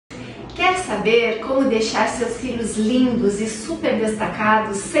saber como deixar seus cílios lindos e super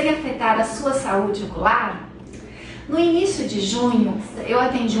destacados sem afetar a sua saúde ocular? No início de junho, eu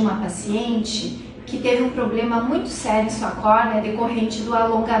atendi uma paciente que teve um problema muito sério em sua córnea decorrente do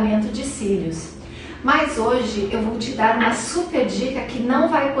alongamento de cílios. Mas hoje eu vou te dar uma super dica que não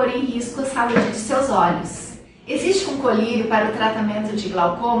vai pôr em risco a saúde de seus olhos. Existe um colírio para o tratamento de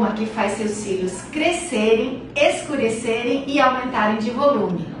glaucoma que faz seus cílios crescerem, escurecerem e aumentarem de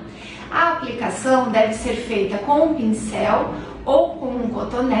volume. A aplicação deve ser feita com um pincel ou com um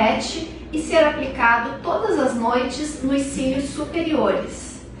cotonete e ser aplicado todas as noites nos cílios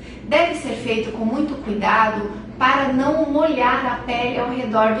superiores. Deve ser feito com muito cuidado para não molhar a pele ao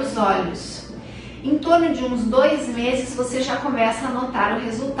redor dos olhos. Em torno de uns 2 meses você já começa a notar o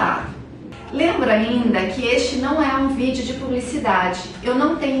resultado. Lembra ainda que este não é um vídeo de publicidade. Eu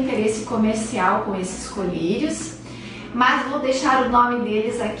não tenho interesse comercial com esses colírios, mas vou deixar o nome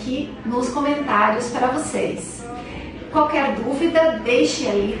deles aqui nos comentários para vocês. Qualquer dúvida, deixe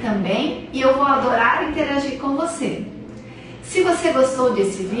ali também e eu vou adorar interagir com você. Se você gostou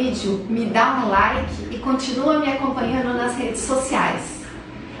desse vídeo, me dá um like e continua me acompanhando nas redes sociais.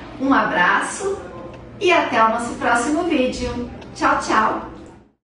 Um abraço e até o nosso próximo vídeo. Tchau, tchau!